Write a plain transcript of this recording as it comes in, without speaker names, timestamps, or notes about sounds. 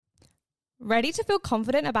Ready to feel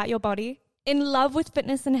confident about your body, in love with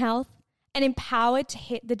fitness and health, and empowered to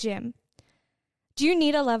hit the gym? Do you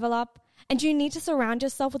need a level up? And do you need to surround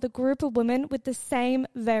yourself with a group of women with the same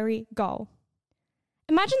very goal?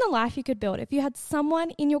 Imagine the life you could build if you had someone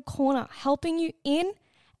in your corner helping you in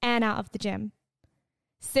and out of the gym.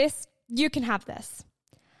 Sis, you can have this.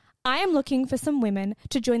 I am looking for some women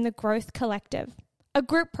to join the Growth Collective, a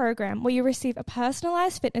group program where you receive a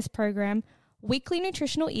personalized fitness program, weekly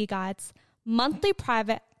nutritional e-guides, monthly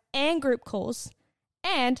private and group calls,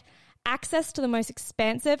 and access to the most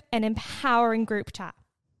expansive and empowering group chat.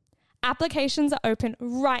 Applications are open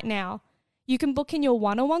right now. You can book in your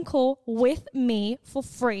one-on-one call with me for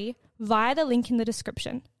free via the link in the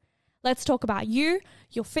description. Let's talk about you,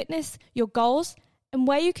 your fitness, your goals, and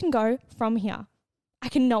where you can go from here. I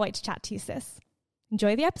cannot wait to chat to you, sis.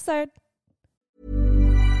 Enjoy the episode.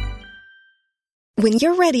 When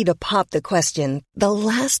you're ready to pop the question, the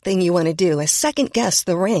last thing you want to do is second-guess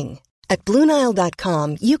the ring. At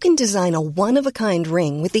BlueNile.com, you can design a one-of-a-kind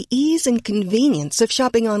ring with the ease and convenience of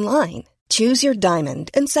shopping online. Choose your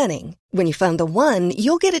diamond and setting. When you find the one,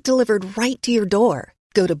 you'll get it delivered right to your door.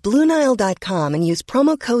 Go to BlueNile.com and use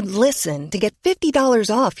promo code LISTEN to get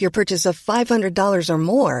 $50 off your purchase of $500 or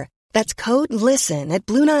more. That's code LISTEN at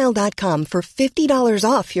BlueNile.com for $50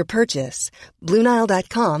 off your purchase.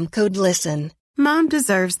 BlueNile.com, code LISTEN. Mom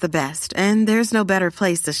deserves the best, and there's no better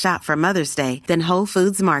place to shop for Mother's Day than Whole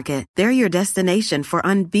Foods Market. They're your destination for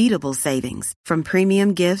unbeatable savings, from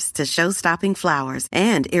premium gifts to show-stopping flowers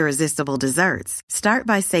and irresistible desserts. Start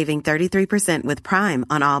by saving 33% with Prime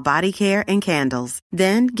on all body care and candles.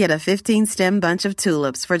 Then get a 15-stem bunch of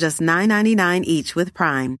tulips for just $9.99 each with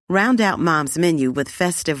Prime. Round out Mom's menu with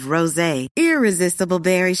festive rosé, irresistible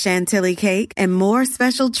berry chantilly cake, and more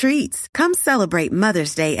special treats. Come celebrate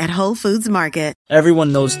Mother's Day at Whole Foods Market.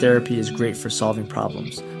 Everyone knows therapy is great for solving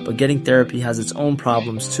problems, but getting therapy has its own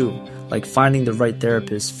problems too, like finding the right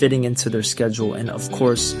therapist, fitting into their schedule, and of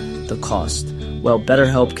course, the cost. Well,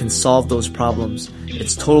 BetterHelp can solve those problems.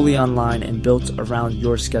 It's totally online and built around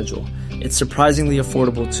your schedule. It's surprisingly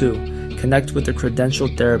affordable too. Connect with a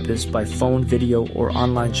credentialed therapist by phone, video, or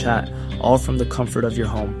online chat, all from the comfort of your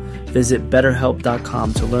home. Visit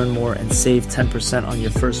BetterHelp.com to learn more and save 10% on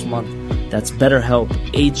your first month. That's BetterHelp,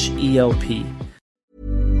 H-E-L-P.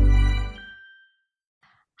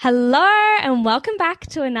 Hello and welcome back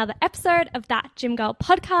to another episode of That Gym Girl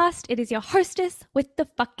podcast. It is your hostess with the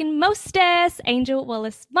fucking mostest, Angel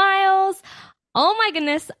Wallace Miles. Oh my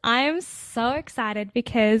goodness, I am so excited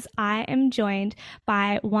because I am joined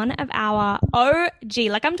by one of our OG,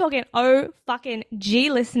 like I'm talking fucking G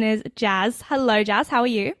listeners, Jazz. Hello, Jazz. How are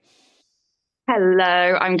you?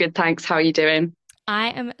 Hello, I'm good, thanks. How are you doing?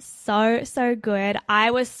 I am so good.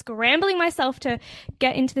 I was scrambling myself to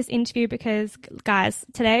get into this interview because, guys,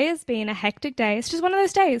 today has been a hectic day. It's just one of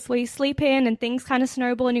those days where you sleep in and things kind of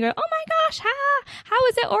snowball and you go, oh my gosh, how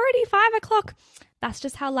is it already 5 o'clock? That's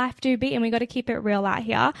just how life do be, and we got to keep it real out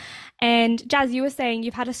here. And Jazz, you were saying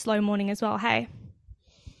you've had a slow morning as well, hey?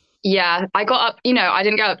 Yeah, I got up, I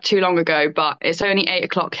didn't get up too long ago, but it's only 8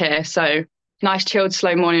 o'clock here. So nice chilled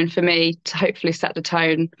slow morning for me to hopefully set the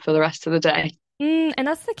tone for the rest of the day. And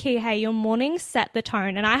that's the key, hey, your mornings set the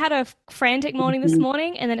tone. And I had a frantic morning this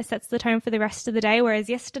morning and then it sets the tone for the rest of the day, whereas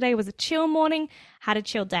yesterday was a chill morning, had a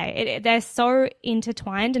chill day. They're so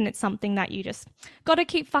intertwined and it's something that you just got to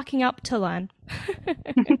keep fucking up to learn.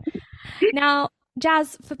 Now,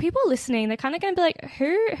 Jazz, for people listening, they're kind of going to be like,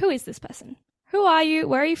 who is this person? Who are you?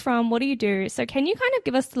 Where are you from? What do you do? So can you kind of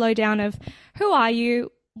give us the lowdown of who are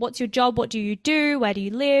you? What's your job? What do you do? Where do you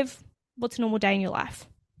live? What's a normal day in your life?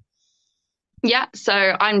 Yeah, so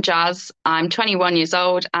I'm Jazz. I'm 21 years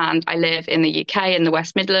old and I live in the UK in the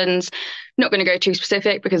West Midlands. Not going to go too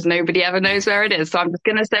specific because nobody ever knows where it is. So I'm just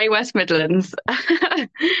going to say West Midlands.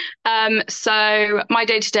 So my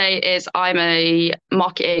day to day is I'm a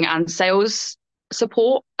marketing and sales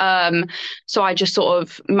support. So I just sort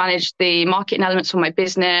of manage the marketing elements for my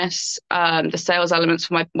business, the sales elements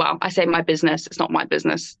for I say my business, it's not my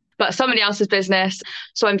business, but somebody else's business.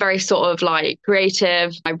 So I'm very sort of like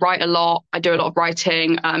creative. I write a lot. I do a lot of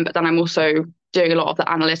writing, but then I'm also doing a lot of the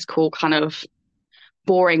analytical kind of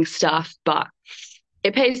boring stuff, but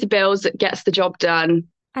it pays the bills. It gets the job done.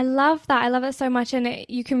 I love that. I love it so much. And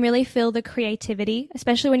you can really feel the creativity,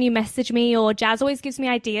 especially when you message me, or Jazz always gives me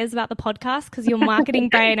ideas about the podcast because your marketing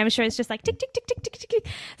brain, I'm sure it's just like tick, tick, tick, tick, tick, tick, tick.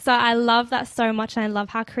 So I love that so much. And I love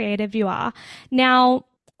how creative you are. Now,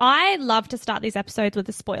 I love to start these episodes with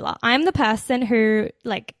a spoiler. I'm the person who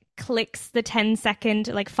clicks the 10-second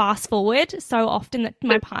like fast forward so often that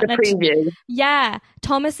my partner, the preview. yeah,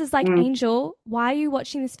 Thomas is like, Angel, why are you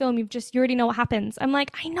watching this film? You already know what happens. I'm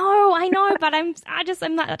like, I know, but I'm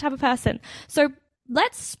not that type of person. So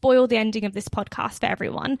let's spoil the ending of this podcast for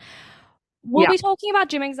everyone. We'll be talking about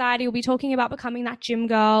gym anxiety. We'll be talking about becoming that gym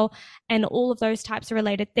girl and all of those types of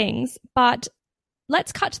related things. But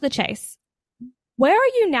let's cut to the chase. Where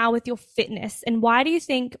are you now with your fitness, and why do you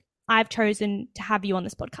think I've chosen to have you on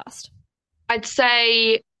this podcast? I'd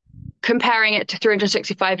say, comparing it to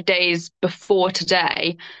 365 days before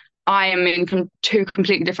today, I am in two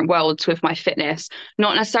completely different worlds with my fitness.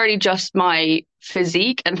 Not necessarily just my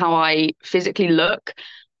physique and how I physically look,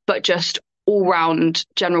 but just all round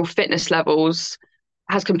general fitness levels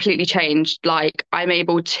has completely changed. Like, I'm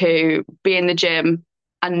able to be in the gym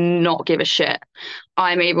and not give a shit.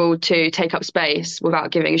 I'm able to take up space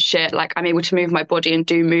without giving a shit. Like, I'm able to move my body and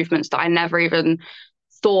do movements that I never even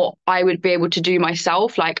thought I would be able to do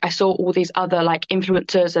myself. Like, I saw all these other like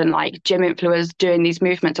influencers and like gym influencers doing these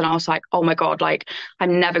movements, and I was like, oh my God, like,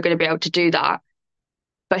 I'm never going to be able to do that.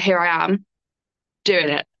 But here I am doing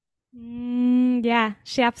it. Yeah,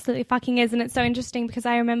 she absolutely fucking is. And it's so interesting because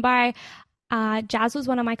I remember JAS was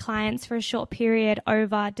one of my clients for a short period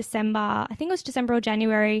over December, I think it was December or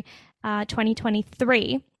January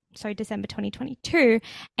 2023, so December 2022,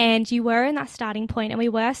 and you were in that starting point and we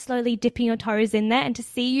were slowly dipping your toes in there. And to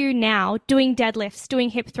see you now doing deadlifts, doing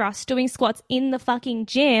hip thrusts, doing squats in the fucking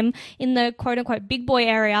gym, in the quote unquote big boy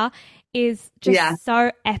area, is just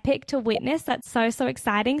so epic to witness. That's so, so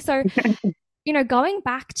exciting. So, you know, going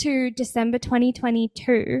back to December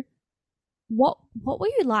 2022, what were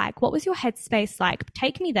you like? What was your headspace like?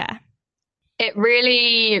 Take me there. It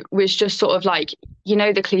really was just sort of like, you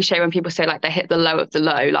know, the cliche when people say like they hit the low of the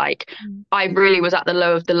low. Like, I really was at the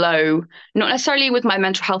low of the low, not necessarily with my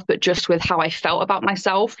mental health, but just with how I felt about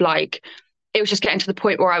myself. Like, it was just getting to the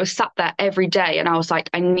point where I was sat there every day and I was like,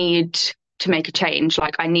 I need to make a change.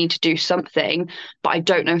 Like, I need to do something, but I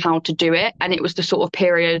don't know how to do it. And it was the sort of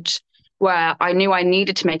period where I knew I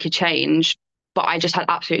needed to make a change, but I just had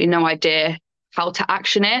absolutely no idea how to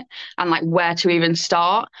action it and like where to even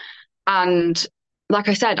start. And like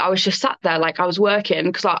I said, I was just sat there, like I was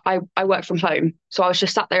working because I work from home. So I was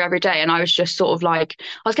just sat there every day and I was just sort of like,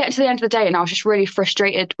 I was getting to the end of the day and I was just really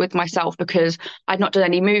frustrated with myself because I'd not done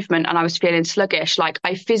any movement and I was feeling sluggish. Like,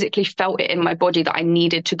 I physically felt it in my body that I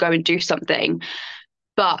needed to go and do something.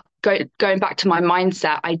 But going back to my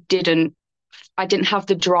mindset, I didn't have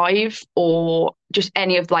the drive or just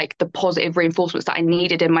any of like the positive reinforcements that I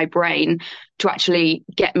needed in my brain to actually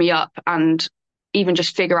get me up and even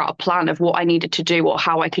just figure out a plan of what I needed to do or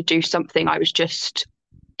how I could do something. I was just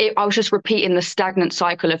repeating the stagnant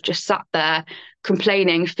cycle of just sat there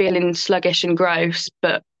complaining, feeling sluggish and gross,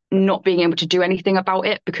 but not being able to do anything about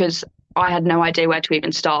it because I had no idea where to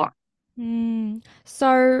even start.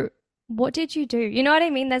 So what did you do? You know what I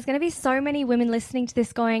mean? There's going to be so many women listening to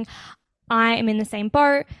this going, I am in the same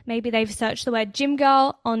boat. Maybe they've searched the word gym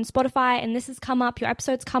girl on Spotify and this has come up. Your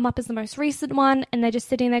episode's come up as the most recent one. And they're just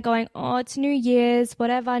sitting there going, oh, it's New Year's,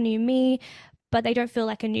 whatever, new me. But they don't feel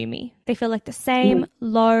like a new me. They feel like the same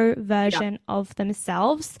low version of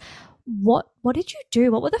themselves. What did you do?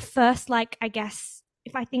 What were the first, like, I guess,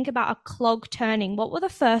 if I think about a clog turning, what were the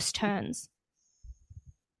first turns?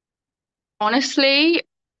 Honestly,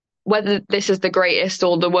 whether this is the greatest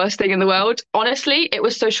or the worst thing in the world, honestly, it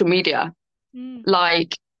was social media.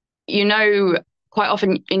 Like, you know, quite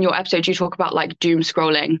often in your episodes, you talk about like doom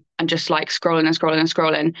scrolling and just like scrolling and scrolling and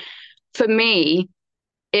scrolling. For me,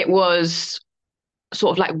 it was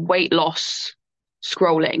sort of like weight loss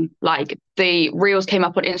scrolling. Like, the reels came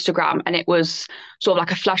up on Instagram and it was sort of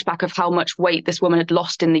like a flashback of how much weight this woman had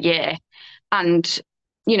lost in the year. And,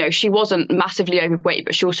 you know, she wasn't massively overweight,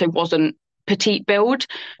 but she also wasn't petite build.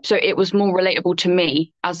 So it was more relatable to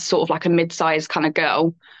me as sort of like a mid-sized kind of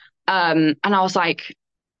girl. And I was like,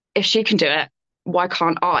 if she can do it, why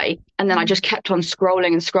can't I? And then I just kept on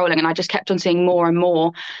scrolling and scrolling and I just kept on seeing more and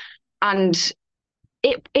more. And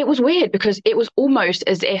it was weird because it was almost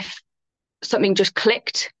as if something just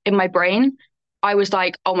clicked in my brain. I was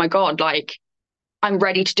like, oh my God, like, I'm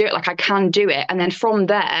ready to do it. Like, I can do it. And then from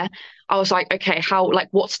there, I was like, okay,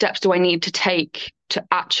 what steps do I need to take to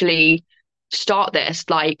actually start this?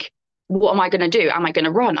 Like, what am I going to do? Am I going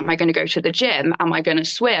to run? Am I going to go to the gym? Am I going to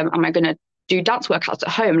swim? Am I going to do dance workouts at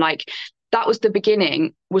home? Like, that was the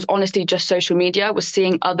beginning, was honestly just social media, was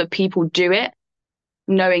seeing other people do it,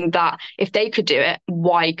 knowing that if they could do it,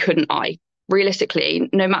 why couldn't I? Realistically,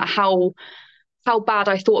 no matter how bad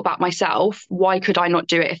I thought about myself, why could I not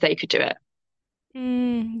do it if they could do it?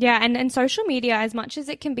 Yeah, and social media, as much as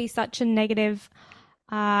it can be such a negative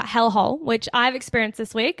hellhole, which I've experienced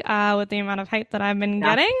this week with the amount of hate that I've been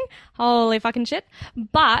getting. Holy fucking shit.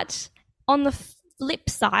 But on the flip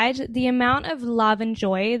side, the amount of love and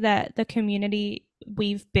joy that the community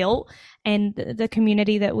we've built and the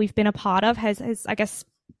community that we've been a part of has I guess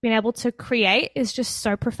been able to create is just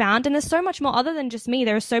so profound. And there's so much more other than just me.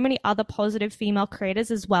 There are so many other positive female creators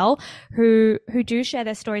as well who do share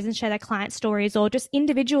their stories and share their client stories, or just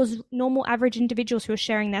individuals, normal average individuals who are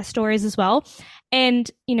sharing their stories as well. And,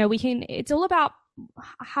 you know, it's all about,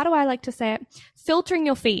 how do I like to say it? Filtering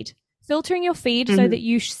your feed so that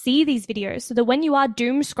you see these videos, so that when you are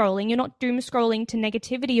doom scrolling, you're not doom scrolling to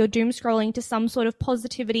negativity, you're doom scrolling to some sort of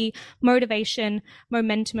positivity, motivation,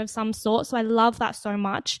 momentum of some sort. So I love that so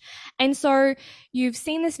much. And so you've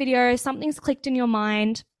seen this video, something's clicked in your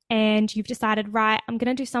mind, and you've decided, right, I'm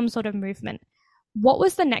going to do some sort of movement. What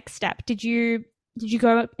was the next step? Did you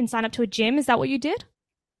go and sign up to a gym? Is that what you did?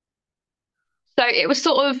 So it was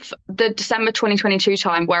sort of the December 2022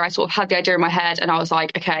 time where I sort of had the idea in my head, and I was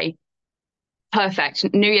like, okay, perfect.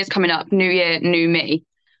 New Year's coming up, new year, new me.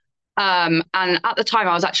 And at the time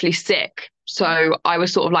I was actually sick. So I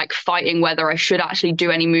was sort of like fighting whether I should actually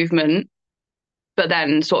do any movement, but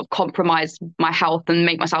then sort of compromise my health and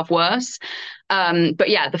make myself worse. But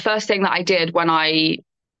yeah, the first thing that I did when I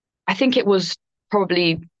think it was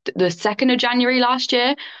probably the 2nd of January last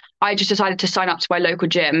year, I just decided to sign up to my local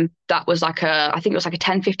gym. That was like I think it was like a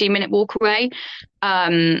 10-15 minute walk away.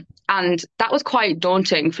 And that was quite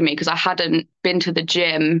daunting for me because I hadn't been to the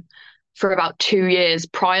gym for about 2 years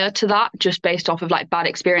prior to that, just based off of like bad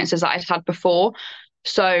experiences that I'd had before.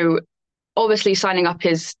 So obviously signing up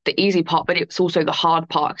is the easy part, but it's also the hard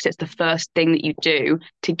part because it's the first thing that you do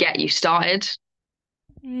to get you started.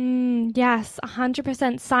 Yes,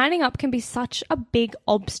 100%. Signing up can be such a big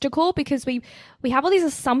obstacle because we have all these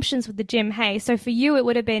assumptions with the gym. Hey, so for you, it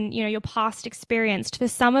would have been, you know, your past experience. For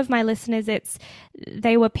some of my listeners,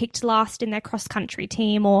 they were picked last in their cross country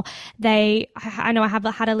team, or I know I have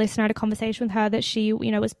had a listener, I had a conversation with her that she,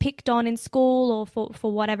 you know, was picked on in school, or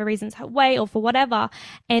for whatever reasons, her weight or for whatever.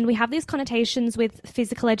 And we have these connotations with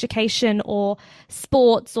physical education or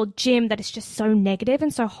sports or gym that is just so negative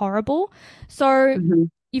and so horrible. So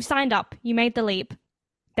you've signed up, you made the leap.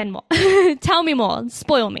 Then what? Tell me more.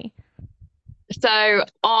 Spoil me. So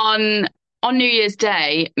on New Year's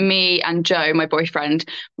Day, me and Joe, my boyfriend,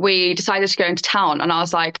 we decided to go into town, and I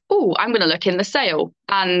was like, oh, I'm going to look in the sale.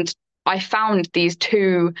 And I found these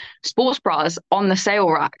 2 sports bras on the sale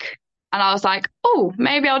rack. And I was like, oh,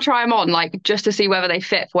 maybe I'll try them on, like just to see whether they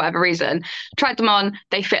fit for whatever reason. Tried them on,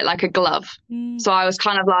 they fit like a glove. So I was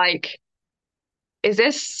kind of like, is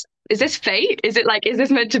this fate? Is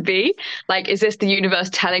this meant to be? Like, is this the universe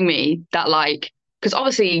telling me that, like, because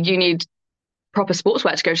obviously you need proper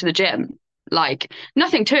sportswear to go to the gym, like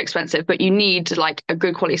nothing too expensive, but you need like a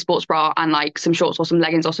good quality sports bra and like some shorts or some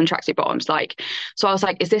leggings or some tracksuit bottoms. Like, so I was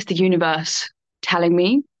like, is this the universe telling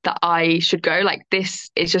me that I should go? Like, this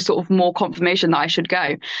is just sort of more confirmation that I should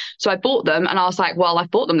go. So I bought them, and I was like, well,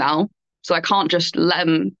 I've bought them now, so I can't just let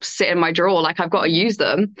them sit in my drawer. Like, I've got to use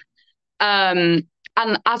them. And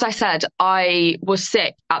as I said, I was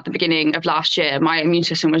sick at the beginning of last year. My immune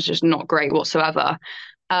system was just not great whatsoever.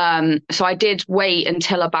 So I did wait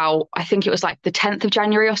until about, I think it was like the 10th of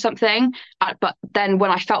January or something. But then when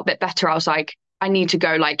I felt a bit better, I was like, I need to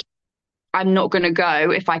go. Like, I'm not going to go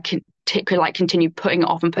if I can continue putting it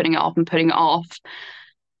off and putting it off and putting it off.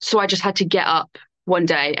 So I just had to get up one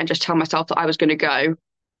day and just tell myself that I was going to go.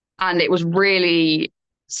 And it was really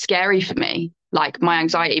scary for me. Like, my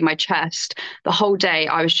anxiety, my chest, the whole day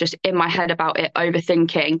I was just in my head about it,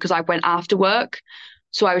 overthinking, because I went after work.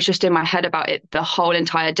 So I was just in my head about it the whole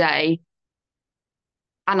entire day.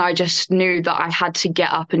 And I just knew that I had to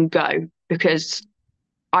get up and go, because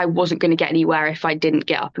I wasn't going to get anywhere if I didn't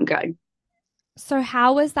get up and go. So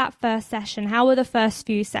how was that first session? How were the first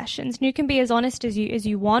few sessions? And you can be as honest as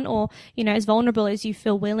you want, or, you know, as vulnerable as you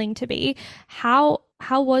feel willing to be. How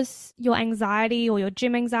was your anxiety, or your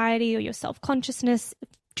gym anxiety, or your self-consciousness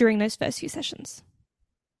during those first few sessions?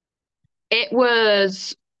 It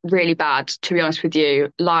was really bad, to be honest with you.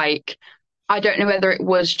 Like, I don't know whether it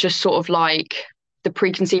was just sort of like the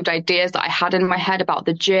preconceived ideas that I had in my head about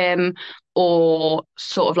the gym, or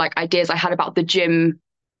sort of like ideas I had about the gym,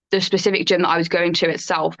 the specific gym that I was going to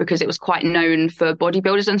itself, because it was quite known for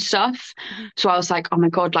bodybuilders and stuff. So I was like, oh my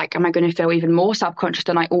God, like, am I going to feel even more self-conscious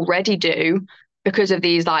than I already do because of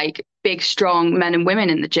these like big, strong men and women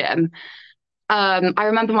in the gym? I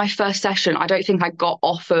remember my first session, I don't think I got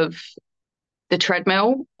off of the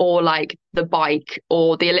treadmill or like the bike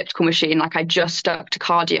or the elliptical machine. Like, I just stuck to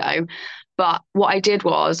cardio. But what I did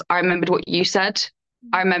was, I remembered what you said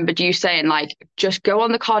I remembered you saying, like, just go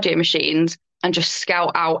on the cardio machines and just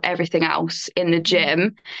scout out everything else in the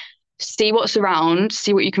gym, see what's around,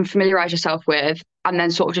 see what you can familiarize yourself with, and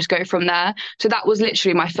then sort of just go from there. So that was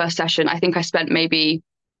literally my first session. I think I spent maybe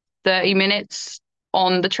 30 minutes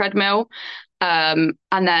on the treadmill. And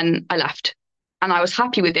then I left. And I was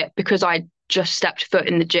happy with it because I just stepped foot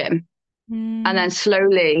in the gym. And then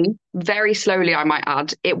slowly, very slowly, I might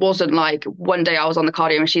add, it wasn't like one day I was on the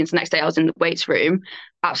cardio machines, the next day I was in the weights room.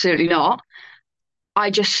 Absolutely not. I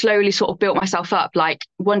just slowly sort of built myself up. Like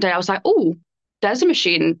one day I was like, oh, there's a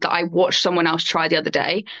machine that I watched someone else try the other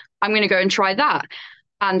day. I'm going to go and try that.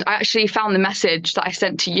 And I actually found the message that I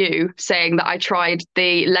sent to you saying that I tried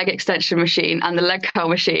the leg extension machine and the leg curl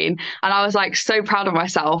machine. And I was like so proud of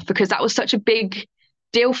myself because that was such a big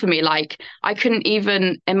deal for me. Like I couldn't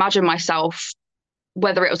even imagine myself,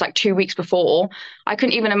 whether it was like 2 weeks before, I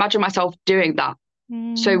couldn't even imagine myself doing that.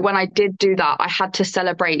 So when I did do that, I had to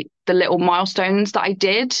celebrate the little milestones that I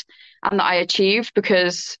did and that I achieved,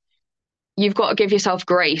 because you've got to give yourself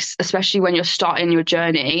grace, especially when you're starting your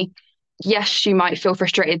journey. Yes, you might feel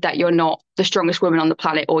frustrated that you're not the strongest woman on the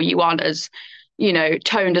planet, or you aren't as,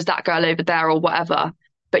 toned as that girl over there or whatever.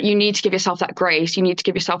 But you need to give yourself that grace. You need to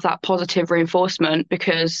give yourself that positive reinforcement,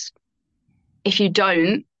 because if you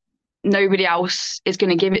don't, nobody else is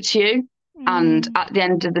going to give it to you. And at the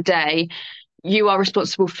end of the day, you are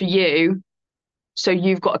responsible for you. So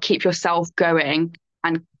you've got to keep yourself going.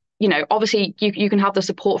 And, obviously you can have the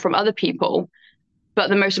support from other people, but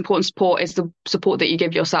the most important support is the support that you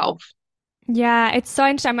give yourself. Yeah, it's so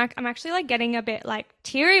interesting. I'm actually like getting a bit like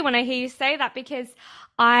teary when I hear you say that, because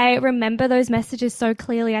I remember those messages so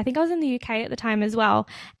clearly. I think I was in the UK at the time as well,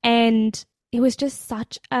 and it was just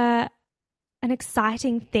such an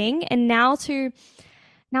exciting thing. And now to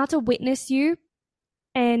witness you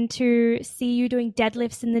and to see you doing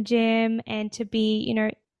deadlifts in the gym and to be,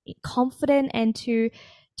 confident and to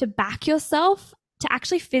back yourself, to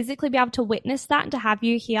actually physically be able to witness that and to have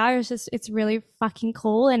you here is just, it's really fucking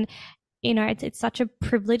cool. And, it's such a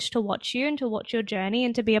privilege to watch you and to watch your journey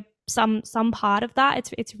and to be some part of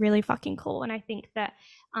that. It's really fucking cool. And I think that,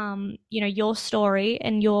 your story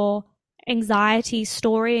and your anxiety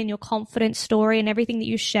story and your confidence story and everything that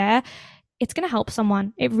you share, it's going to help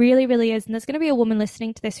someone. It really, really is. And there's going to be a woman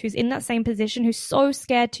listening to this who's in that same position, who's so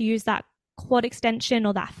scared to use that quad extension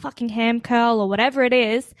or that fucking ham curl or whatever it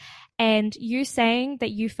is. And you saying that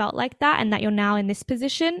you felt like that and that you're now in this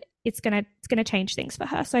position, it's going to change things for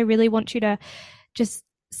her. So I really want you to just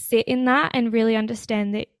sit in that and really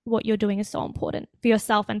understand that what you're doing is so important for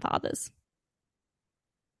yourself and for others.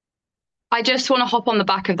 I just want to hop on the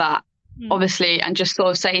back of that, obviously, and just sort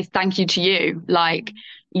of say thank you to you. Like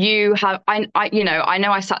you have, I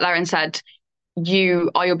know I sat there and said, you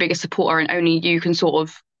are your biggest supporter and only you can sort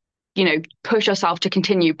of, push yourself to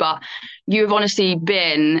continue. But you have honestly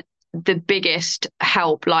been the biggest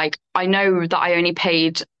help. Like I know that I only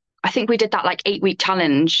paid, I think we did that like 8-week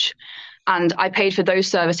challenge, and I paid for those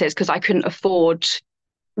services because I couldn't afford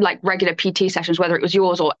like regular PT sessions, whether it was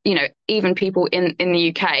yours or, even people in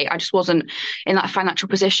the UK. I just wasn't in that financial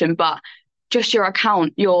position. But just your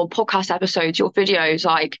account, your podcast episodes, your videos,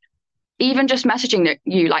 like even just messaging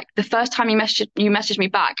you, like the first time you messaged me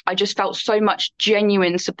back, I just felt so much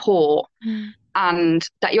genuine support and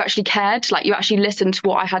that you actually cared, like you actually listened to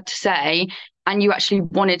what I had to say and you actually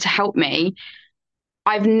wanted to help me.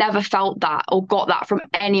 I've never felt that or got that from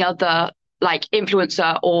any other like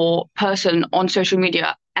influencer or person on social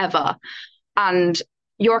media ever. And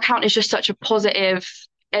your account is just such a positive,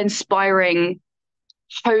 inspiring,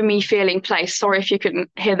 homey feeling place. Sorry if you can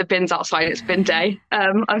hear the bins outside. It's bin day.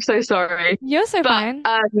 I'm so sorry. You're so fine.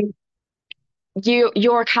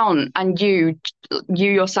 Your account and you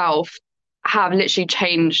yourself have literally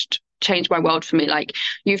changed my world for me. Like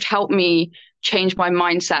you've helped me change my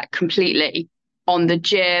mindset completely on the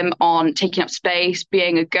gym, on taking up space,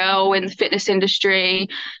 being a girl in the fitness industry,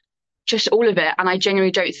 just all of it. And I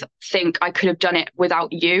genuinely don't think I could have done it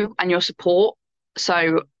without you and your support.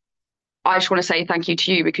 So I just want to say thank you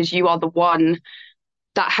to you, because you are the one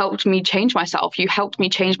that helped me change myself. You helped me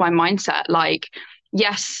change my mindset. Like,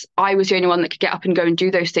 yes, I was the only one that could get up and go and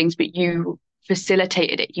do those things, but you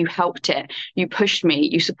facilitated it. You helped it. You pushed me.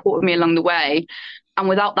 You supported me along the way. And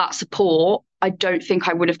without that support, I don't think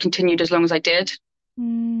I would have continued as long as I did.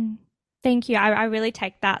 Thank you. I really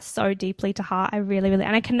take that so deeply to heart. I really, really,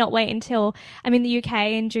 and I cannot wait until I'm in the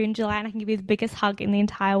UK in June, July, and I can give you the biggest hug in the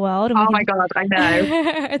entire world. Oh my God, I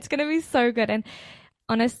know. It's going to be so good. And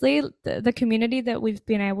honestly, the community that we've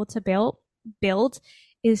been able to build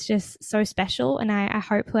is just so special. And I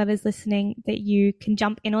hope whoever's listening that you can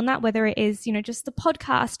jump in on that, whether it is, just the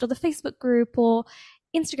podcast or the Facebook group or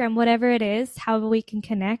Instagram, whatever it is, however we can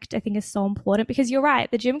connect, I think is so important, because you're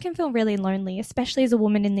right. The gym can feel really lonely, especially as a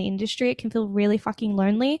woman in the industry. It can feel really fucking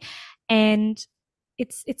lonely. And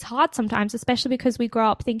it's hard sometimes, especially because we grow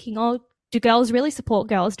up thinking, oh, do girls really support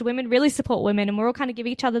girls? Do women really support women? And we're all kind of give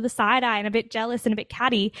each other the side eye and a bit jealous and a bit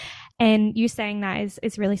catty. And you saying that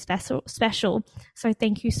is really special. So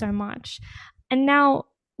thank you so much. And now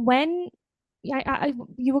when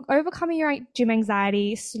you were overcoming your gym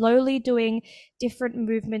anxiety, slowly doing different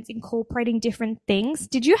movements, incorporating different things,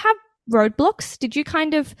 did you have roadblocks? Did you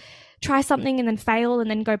kind of try something and then fail and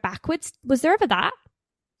then go backwards? Was there ever that?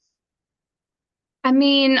 I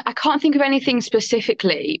mean, I can't think of anything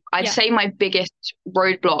specifically. I'd say my biggest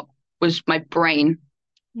roadblock was my brain.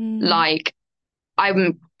 Like,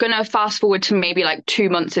 I'm going to fast forward to maybe like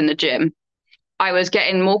 2 months in the gym. I was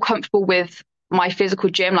getting more comfortable with my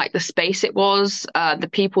physical gym, like the space it was, the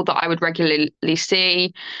people that I would regularly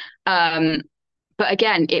see. But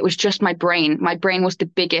again, it was just my brain. My brain was the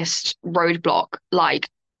biggest roadblock. Like,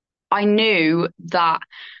 I knew that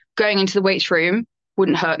going into the weights room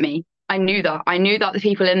wouldn't hurt me. I knew that. I knew that the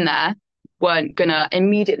people in there weren't going to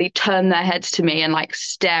immediately turn their heads to me and like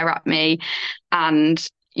stare at me. And,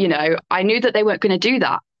 you know, I knew that they weren't going to do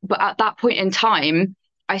that. But at that point in time,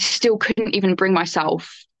 I still couldn't even bring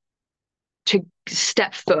myself to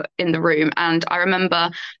step foot in the room. And I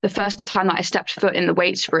remember the first time that I stepped foot in the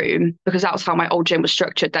weights room, because that was how my old gym was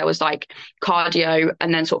structured. There was like cardio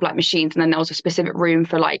and then sort of like machines. And then there was a specific room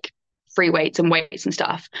for like free weights and weights and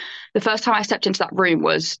stuff. The first time I stepped into that room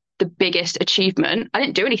was the biggest achievement. I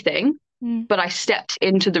didn't do anything, but I stepped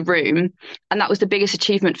into the room, and that was the biggest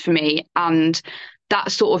achievement for me. And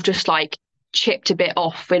that sort of just like chipped a bit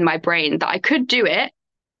off in my brain that I could do it,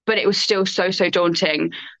 but it was still so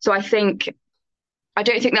daunting. So I don't think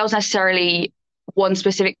there was necessarily one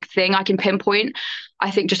specific thing I can pinpoint.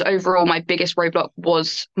 I think just overall, my biggest roadblock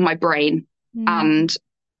was my brain. And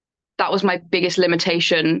that was my biggest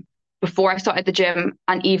limitation before I started the gym.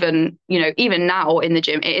 And even now in the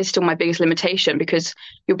gym, it is still my biggest limitation, because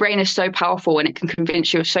your brain is so powerful and it can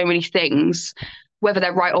convince you of so many things, whether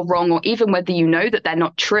they're right or wrong, or even whether you know that they're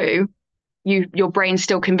not true. Your brain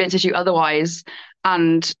still convinces you otherwise.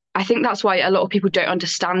 And I think that's why a lot of people don't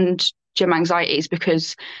understand gym anxieties,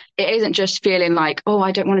 because it isn't just feeling like, oh,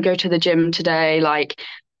 I don't want to go to the gym today. Like,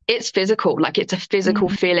 it's physical, like it's a physical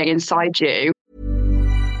feeling inside you.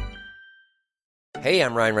 Hey,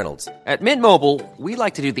 I'm Ryan Reynolds. At Mint Mobile, we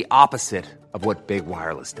like to do the opposite of what Big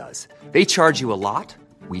Wireless does. They charge you a lot,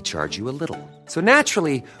 we charge you a little. So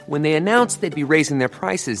naturally, when they announced they'd be raising their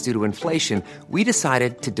prices due to inflation, we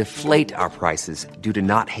decided to deflate our prices due to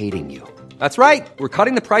not hating you. That's right. We're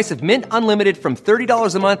cutting the price of Mint Unlimited from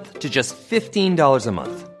 $30 a month to just $15 a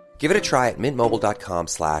month. Give it a try at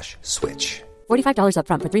mintmobile.com/switch. $45 up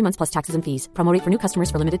front for 3 months plus taxes and fees. Promo rate for new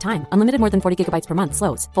customers for limited time. Unlimited more than 40 gigabytes per month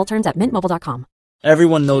slows. Full terms at mintmobile.com.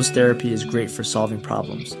 Everyone knows therapy is great for solving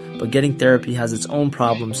problems, but getting therapy has its own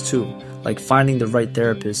problems too, like finding the right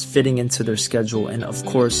therapist, fitting into their schedule, and of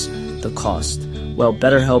course, the cost. Well,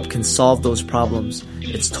 BetterHelp can solve those problems.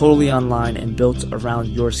 It's totally online and built around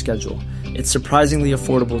your schedule. It's surprisingly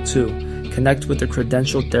affordable too. Connect with a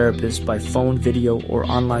credentialed therapist by phone, video, or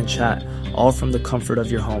online chat, all from the comfort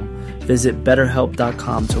of your home. Visit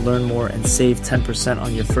BetterHelp.com to learn more and save 10%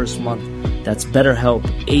 on your first month. That's BetterHelp,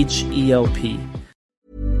 H-E-L-P.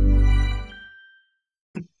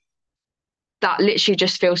 That literally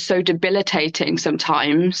just feels so debilitating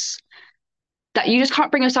sometimes that you just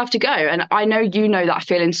can't bring yourself to go. And I know you know that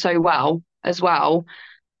feeling so well as well.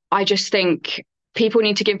 I just think people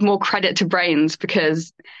need to give more credit to brains,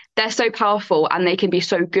 because they're so powerful and they can be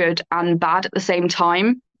so good and bad at the same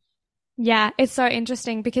time. Yeah, it's so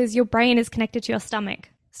interesting because your brain is connected to your stomach.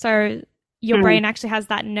 So your brain actually has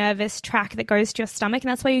that nervous tract that goes to your stomach,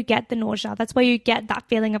 and that's where you get the nausea. That's where you get that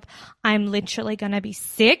feeling of, I'm literally going to be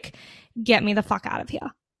sick. Get me the fuck out of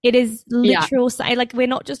here. It is literal. Like, we're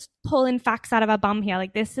not just pulling facts out of our bum here.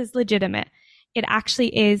 Like, this is legitimate. It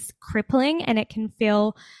actually is crippling, and it can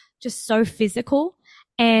feel just so physical.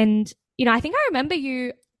 And, you know, I think I remember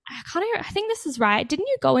you, I think this is right. Didn't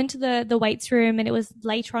you go into the weights room and it was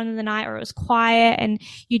later on in the night, or it was quiet, and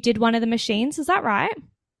you did one of the machines? Is that right?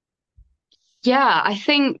 Yeah, I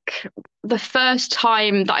think the first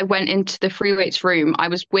time that I went into the free weights room, I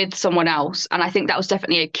was with someone else. And I think that was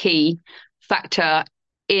definitely a key factor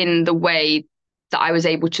in the way that I was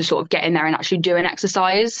able to sort of get in there and actually do an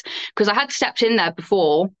exercise. Because I had stepped in there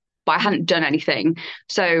before, but I hadn't done anything.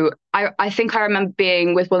 So I think I remember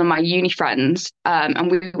being with one of my uni friends,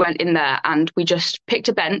 and we went in there and we just picked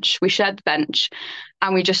a bench. We shared the bench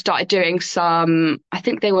and we just started doing some, I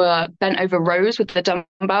think they were bent over rows with the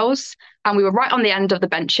dumbbells. And we were right on the end of the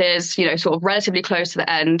benches, you know, sort of relatively close to the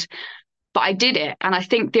end. But I did it. And I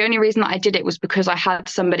think the only reason that I did it was because I had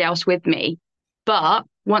somebody else with me. But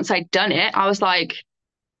once I'd done it, I was like,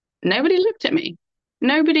 nobody looked at me.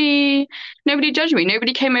 Nobody judged me.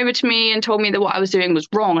 Nobody came over to me and told me that what I was doing was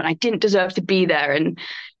wrong and I didn't deserve to be there. And,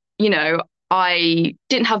 you know, I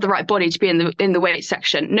didn't have the right body to be in the weight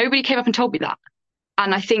section. Nobody came up and told me that.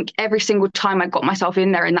 And I think every single time I got myself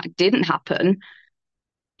in there and that didn't happen,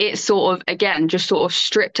 it sort of, again, just sort of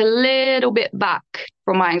stripped a little bit back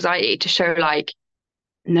from my anxiety to show like,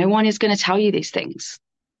 no one is going to tell you these things.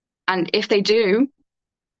 And if they do,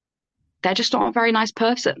 they're just not a very nice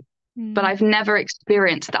person. But I've never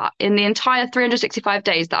experienced that. In the entire 365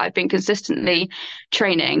 days that I've been consistently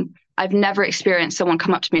training, I've never experienced someone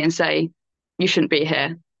come up to me and say, you shouldn't be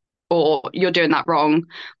here, or you're doing that wrong,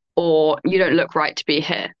 or you don't look right to be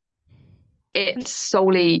here. It's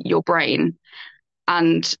solely your brain.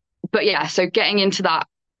 But yeah, so getting into that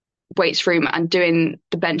weights room and doing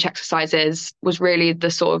the bench exercises was really the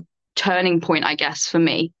sort of turning point, I guess, for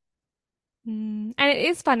me. And it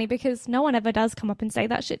is funny because no one ever does come up and say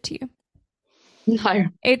that shit to you. No.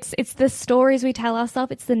 It's the stories we tell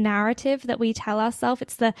ourselves. It's the narrative that we tell ourselves.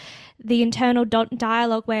 It's the internal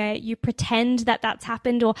dialogue where you pretend that that's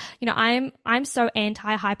happened. Or, you know, I'm so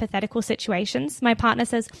anti hypothetical situations. My partner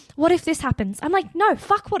says, what if this happens? I'm like, no,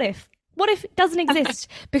 fuck what if. What if it doesn't exist?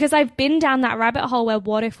 Because I've been down that rabbit hole where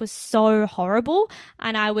what if was so horrible,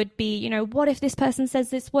 and I would be, you know, what if this person says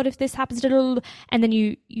this? What if this happens? And then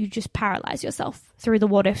you just paralyze yourself through the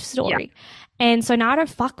what if story. Yeah. And so now I don't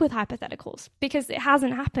fuck with hypotheticals because it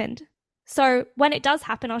hasn't happened. So when it does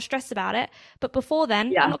happen, I'll stress about it. But before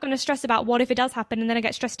then, I'm not going to stress about what if it does happen and then I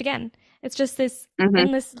get stressed again. It's just this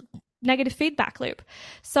endless negative feedback loop.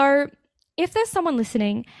 So if there's someone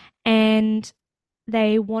listening and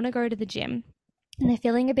they want to go to the gym and they're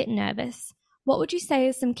feeling a bit nervous, what would you say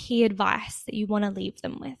is some key advice that you want to leave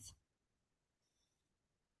them with?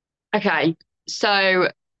 Okay, so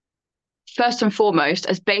first and foremost,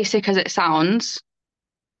 as basic as it sounds,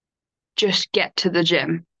 just get to the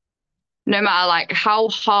gym. No matter like how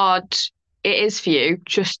hard it is for you,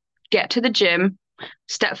 just get to the gym,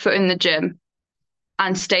 step foot in the gym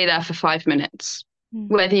and stay there for 5 minutes.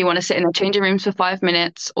 Whether you want to sit in the changing rooms for 5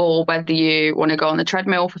 minutes or whether you want to go on the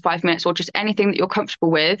treadmill for 5 minutes or just anything that you're comfortable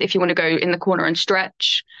with. If you want to go in the corner and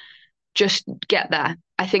stretch, just get there.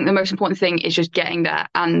 I think the most important thing is just getting there.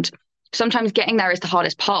 And sometimes getting there is the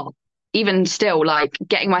hardest part. Even still, like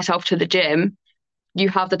getting myself to the gym, you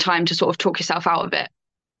have the time to sort of talk yourself out of it.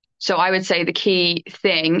 So I would say the key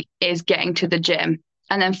thing is getting to the gym.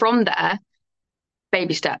 And then from there,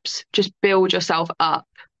 baby steps, just build yourself up.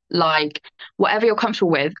 Like whatever you're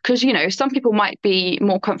comfortable with, because, you know, some people might be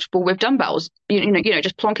more comfortable with dumbbells, you know,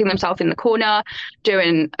 just plonking themselves in the corner,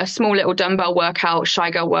 doing a small little dumbbell workout,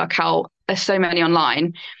 shy girl workout. There's so many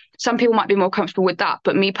online. Some people might be more comfortable with that.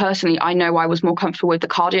 But me personally, I know I was more comfortable with the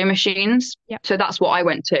cardio machines. Yep. So that's what I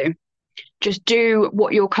went to. Just do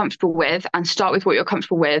what you're comfortable with and start with what you're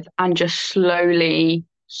comfortable with and just slowly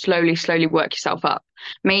work yourself up.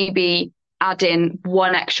 Maybe add in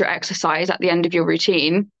one extra exercise at the end of your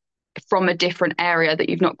routine from a different area that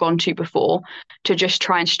you've not gone to before to just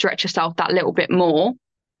try and stretch yourself that little bit more.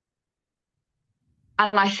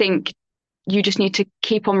 And I think you just need to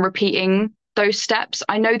keep on repeating those steps.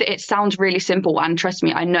 I know that it sounds really simple, and trust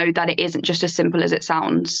me, I know that it isn't just as simple as it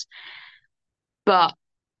sounds, but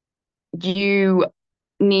you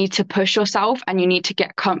need to push yourself and you need to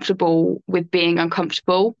get comfortable with being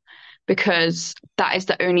uncomfortable, because that is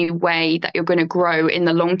the only way that you're going to grow in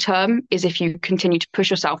the long term, is if you continue to push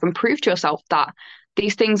yourself and prove to yourself that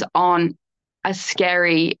these things aren't as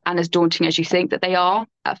scary and as daunting as you think that they are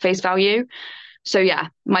at face value. So yeah,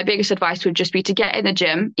 my biggest advice would just be to get in the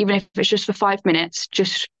gym, even if it's just for 5 minutes,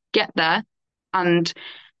 just get there and,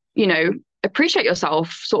 you know, appreciate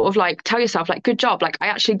yourself, sort of like tell yourself like, good job. Like I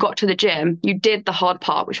actually got to the gym. You did the hard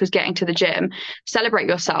part, which was getting to the gym. Celebrate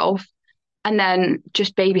yourself. And then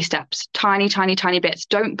just baby steps, tiny bits.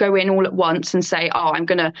 Don't go in all at once and say, oh, I'm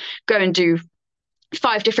going to go and do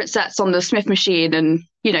 5 different sets on the Smith machine and,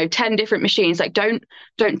 you know, 10 different machines. Like, don't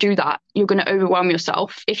do that. You're going to overwhelm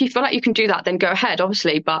yourself. If you feel like you can do that, then go ahead,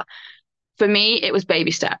 obviously. But for me, it was baby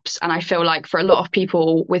steps. And I feel like for a lot of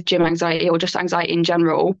people with gym anxiety or just anxiety in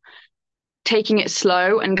general, taking it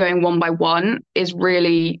slow and going one by one is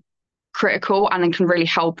really critical and can really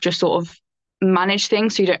help just sort of manage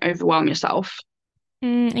things so you don't overwhelm yourself.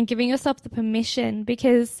 And giving yourself the permission,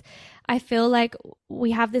 because I feel like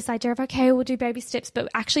we have this idea of, okay, we'll do baby steps, but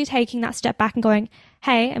actually taking that step back and going,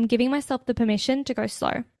 hey, I'm giving myself the permission to go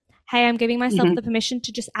slow. Hey, I'm giving myself the permission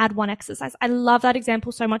to just add one exercise. I love that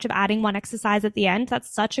example so much of adding one exercise at the end.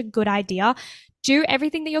 That's such a good idea. Do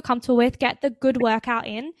everything that you're comfortable with, get the good workout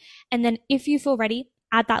in, and then if you feel ready,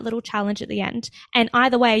 add that little challenge at the end. And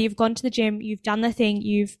either way, you've gone to the gym, you've done the thing,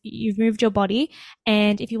 you've moved your body.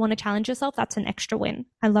 And if you want to challenge yourself, that's an extra win.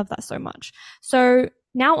 I love that so much. So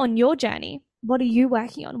now on your journey, what are you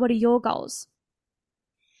working on? What are your goals?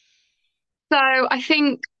 So I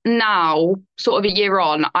think now, sort of a year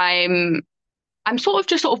on, I'm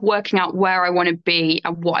sort of working out where I want to be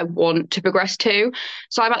and what I want to progress to.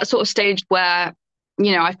 So I'm at the sort of stage where,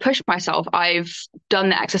 you know, I've pushed myself. I've done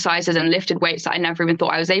the exercises and lifted weights that I never even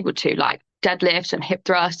thought I was able to, like deadlifts and hip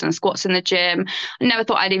thrusts and squats in the gym. I never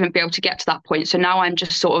thought I'd even be able to get to that point. So now I'm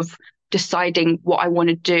just sort of deciding what I want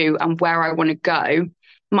to do and where I want to go.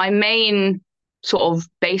 My main sort of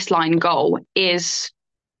baseline goal is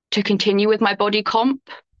to continue with my body comp,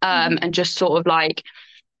 and just sort of like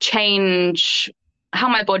change how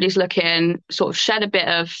my body's looking, sort of shed a bit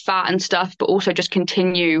of fat and stuff, but also just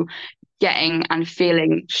continue getting and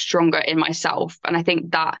feeling stronger in myself. And I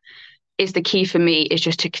think that is the key for me, is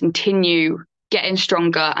just to continue getting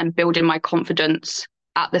stronger and building my confidence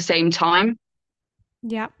at the same time.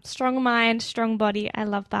 Yeah. Strong mind, strong body. I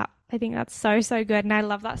love that. I think that's so, so good. And I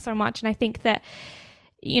love that so much. And I think that,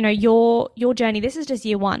 you know, your journey, this is just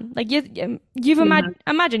year one. Like you've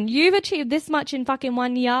imagine you've achieved this much in fucking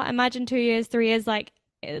 1 year. Imagine 2 years, 3 years, like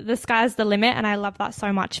the sky's the limit. And I love that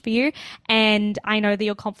so much for you. And I know that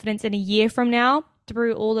your confidence in a year from now,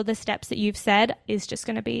 through all of the steps that you've said, is just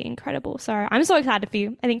going to be incredible. So I'm so excited for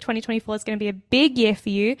you. I think 2024 is going to be a big year for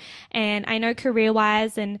you. And I know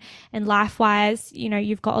career-wise and life-wise, you know,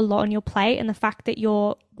 you've got a lot on your plate. And the fact that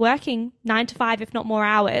you're working 9 to 5, if not more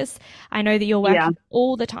hours, I know that you're working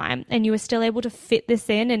all the time, and you were still able to fit this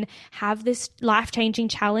in and have this life-changing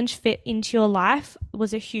challenge fit into your life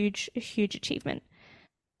was a huge achievement.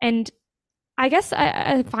 And I guess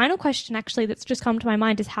a final question actually that's just come to my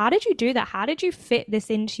mind is, how did you do that? How did you fit this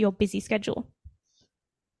into your busy schedule?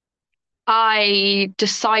 I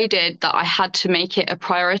decided that I had to make it a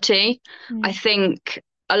priority. I think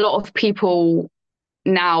a lot of people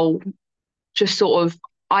now just sort of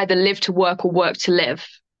either live to work or work to live.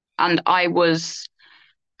 And I was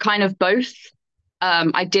kind of both.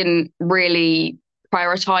 I didn't really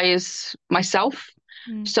prioritize myself.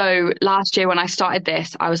 So last year when I started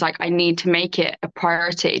this, I was like, I need to make it a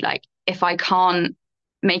priority. Like, if I can't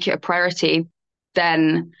make it a priority,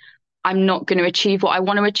 then I'm not going to achieve what I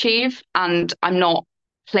want to achieve. And I'm not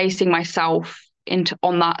placing myself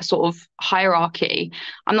on that sort of hierarchy.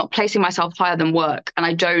 I'm not placing myself higher than work. And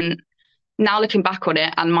I don't, now looking back on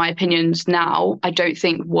it and my opinions now, I don't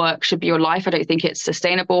think work should be your life. I don't think it's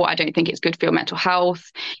sustainable. I don't think it's good for your mental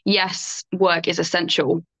health. Yes, work is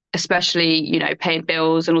essential, especially, you know, paying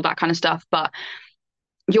bills and all that kind of stuff. But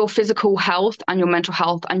your physical health and your mental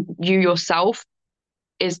health and you yourself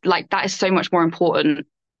is like, that is so much more important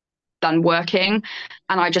than working.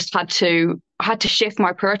 And I just had to shift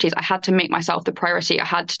my priorities. I had to make myself the priority. I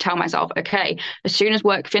had to tell myself, okay, as soon as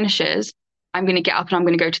work finishes, I'm going to get up and I'm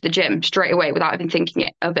going to go to the gym straight away without even thinking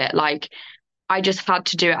of it. Like, I just had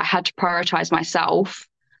to do it. I had to prioritize myself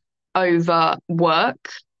over work.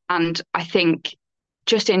 And I think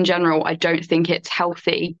just in general, I don't think it's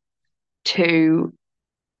healthy to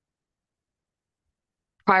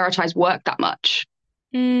prioritize work that much.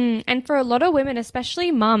 And for a lot of women,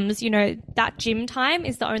 especially mums, you know, that gym time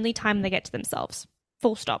is the only time they get to themselves.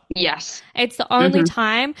 Full stop. Yes. It's the only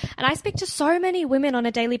time. And I speak to so many women on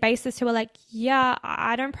a daily basis who are like, yeah,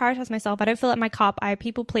 I don't prioritize myself. I don't fill up my cup. I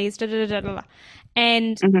people please.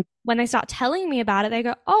 And when they start telling me about it, they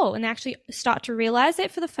go, oh, and they actually start to realize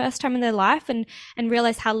it for the first time in their life and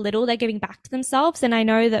realize how little they're giving back to themselves. And I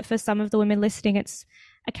know that for some of the women listening, it's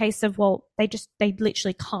a case of, well, they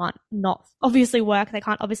literally can't not obviously work. They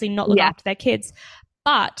can't obviously not look after their kids.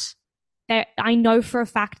 But I know for a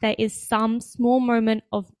fact there is some small moment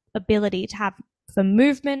of ability to have for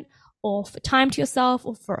movement or for time to yourself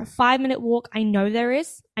or for a 5-minute walk. I know there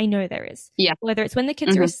is. Yeah. Whether it's when the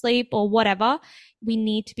kids are asleep or whatever, we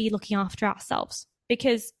need to be looking after ourselves,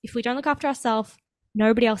 because if we don't look after ourselves,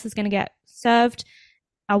 nobody else is going to get served.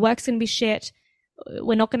 Our work's going to be shit.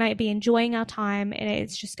 We're not going to be enjoying our time, and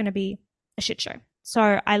it's just going to be a shit show.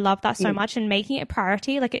 So I love that so much, and making it a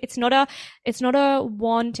priority. Like, it's not a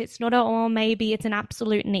want. It's not a, maybe. It's an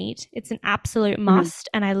absolute need. It's an absolute must.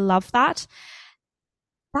 And I love that.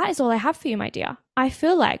 That is all I have for you, my dear. I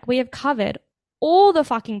feel like we have covered all the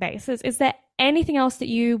fucking bases. Is there anything else that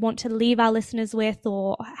you want to leave our listeners with,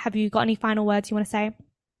 or have you got any final words you want to say?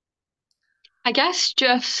 I guess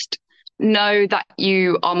just know that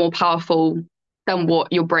you are more powerful than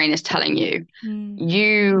what your brain is telling you.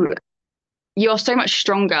 You're so much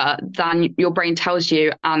stronger than your brain tells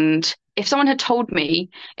you. And if someone had told me,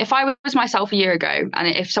 if I was myself a year ago, and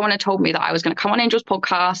if someone had told me that I was going to come on Angel's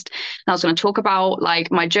podcast and I was going to talk about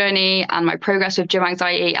like my journey and my progress with gym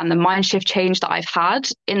anxiety and the mind shift change that I've had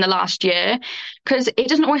in the last year, because it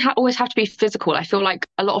doesn't always have to be physical. I feel like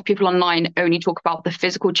a lot of people online only talk about the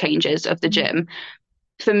physical changes of the gym.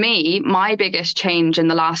 For me, my biggest change in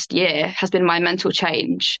the last year has been my mental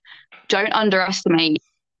change. Don't underestimate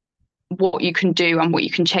what you can do and what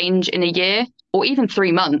you can change in a year or even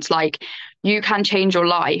 3 months. Like, you can change your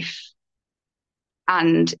life,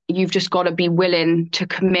 and you've just got to be willing to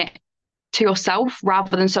commit to yourself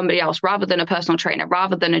rather than somebody else, rather than a personal trainer,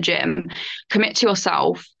 rather than a gym. Commit to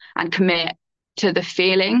yourself and commit to the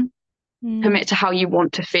feeling, commit to how you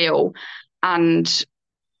want to feel. And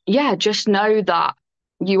yeah, just know that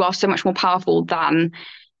you are so much more powerful than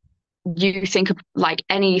you think of. Like,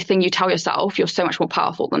 anything you tell yourself, you're so much more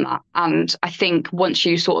powerful than that. And I think once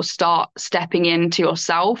you sort of start stepping into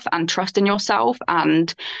yourself and trusting yourself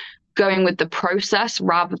and going with the process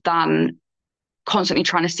rather than constantly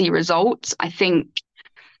trying to see results, I think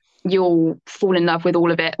you'll fall in love with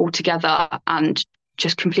all of it altogether and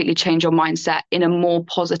just completely change your mindset in a more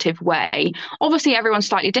positive way. Obviously, everyone's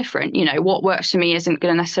slightly different. You know, what works for me isn't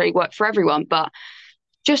going to necessarily work for everyone, but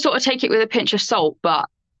just sort of take it with a pinch of salt. But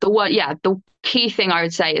the key thing I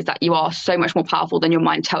would say is that you are so much more powerful than your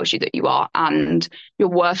mind tells you that you are, and you're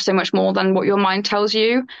worth so much more than what your mind tells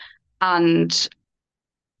you. And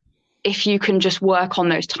if you can just work on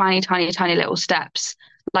those tiny, tiny, tiny little steps,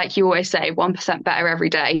 like you always say, 1% better every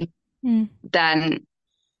day, then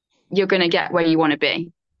you're going to get where you want to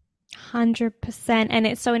be. 100%. And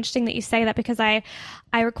it's so interesting that you say that, because I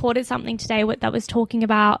recorded something today that was talking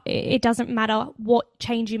about it doesn't matter what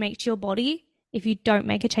change you make to your body. If you don't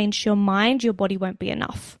make a change to your mind, your body won't be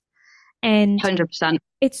enough. And 100%.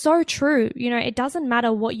 It's so true. You know, it doesn't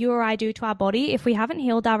matter what you or I do to our body. If we haven't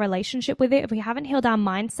healed our relationship with it, if we haven't healed our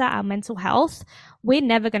mindset, our mental health, we're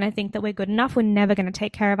never going to think that we're good enough. We're never going to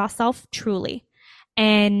take care of ourselves truly.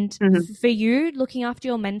 And for you, looking after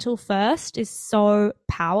your mental first is so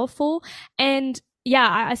powerful. And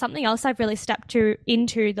yeah, something else I've really stepped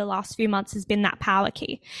into the last few months has been that power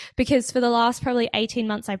key, because for the last probably 18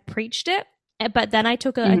 months, I've preached it. But then I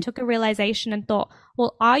took a realization and thought,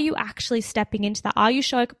 well, are you actually stepping into that? Are you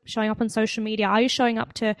showing up on social media? Are you showing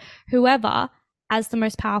up to whoever as the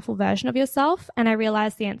most powerful version of yourself? And I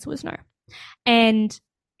realized the answer was no. And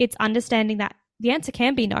it's understanding that the answer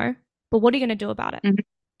can be no, but what are you going to do about it?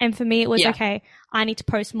 And for me, it was, okay, I need to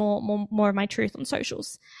post more of my truth on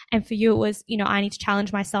socials. And for you, it was, you know, I need to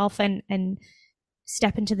challenge myself and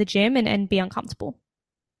step into the gym and be uncomfortable.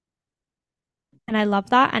 And I love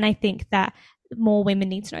that. And I think that more women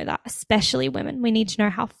need to know that, especially women. We need to know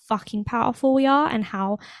how fucking powerful we are and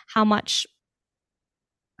how much,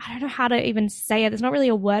 I don't know how to even say it. There's not really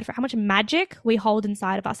a word for it, how much magic we hold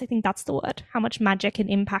inside of us. I think that's the word, how much magic and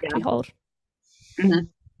impact we hold.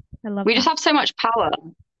 I love We just have so much power,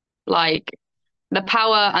 like the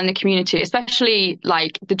power and the community, especially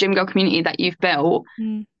like the gym girl community that you've built.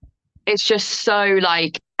 It's just so,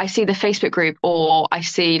 like, I see the Facebook group or I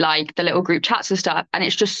see like the little group chats and stuff, and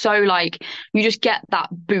it's just so like you just get that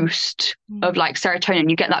boost of like serotonin,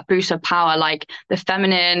 you get that boost of power, like the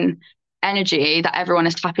feminine energy that everyone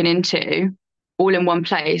is tapping into all in one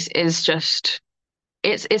place is just,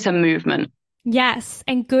 it's a movement. Yes,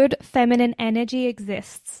 and good feminine energy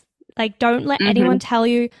exists. Like, don't let anyone tell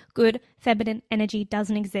you good feminine energy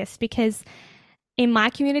doesn't exist, because in my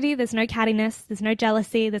community, there's no cattiness, there's no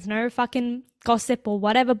jealousy, there's no fucking gossip or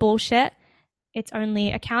whatever bullshit. It's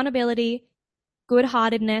only accountability,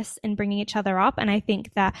 good-heartedness, and bringing each other up. And I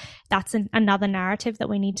think that that's another narrative that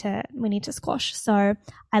we need to squash. So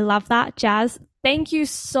I love that. Jazz, thank you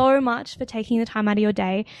so much for taking the time out of your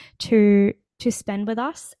day to spend with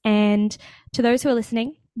us. And to those who are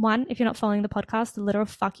listening, 1, if you're not following the podcast, the literal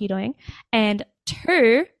fuck you doing? And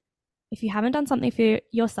 2, if you haven't done something for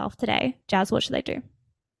yourself today, Jazz, what should they do?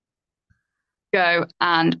 Go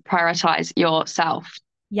and prioritize yourself.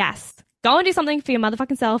 Yes. Go and do something for your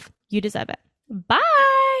motherfucking self. You deserve it.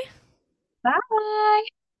 Bye. Bye.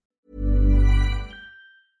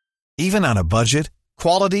 Even on a budget,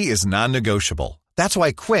 quality is non-negotiable. That's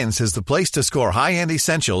why Quince is the place to score high-end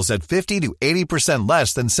essentials at 50 to 80%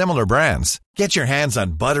 less than similar brands. Get your hands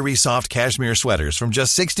on buttery soft cashmere sweaters from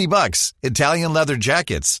just $60, Italian leather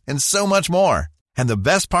jackets, and so much more. And the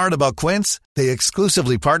best part about Quince, they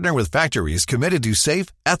exclusively partner with factories committed to safe,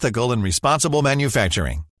 ethical, and responsible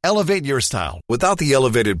manufacturing. Elevate your style without the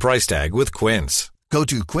elevated price tag with Quince. Go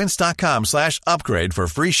to quince.com/upgrade for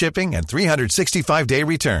free shipping and 365-day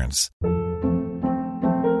returns.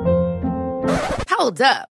 Hold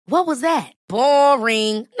up. What was that?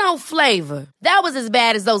 Boring. No flavor. That was as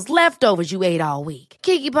bad as those leftovers you ate all week.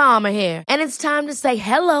 Keke Palmer here. And it's time to say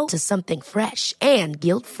hello to something fresh and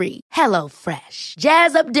guilt-free. Hello Fresh.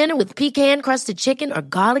 Jazz up dinner with pecan-crusted chicken or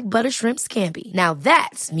garlic butter shrimp scampi. Now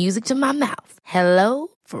that's music to my mouth. Hello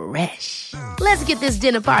Fresh. Let's get this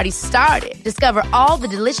dinner party started. Discover all the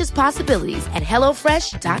delicious possibilities at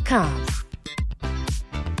HelloFresh.com.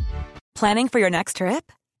 Planning for your next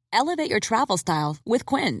trip? Elevate your travel style with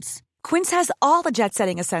Quince. Quince has all the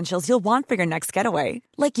jet-setting essentials you'll want for your next getaway,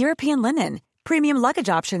 like European linen, premium luggage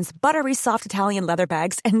options, buttery soft Italian leather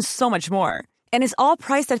bags, and so much more. And is all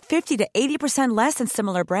priced at 50 to 80% less than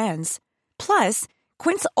similar brands. Plus,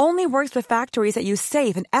 Quince only works with factories that use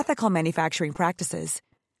safe and ethical manufacturing practices.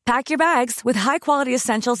 Pack your bags with high-quality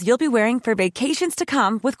essentials you'll be wearing for vacations to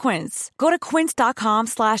come with Quince. Go to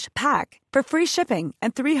quince.com/pack for free shipping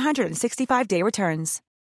and 365-day returns.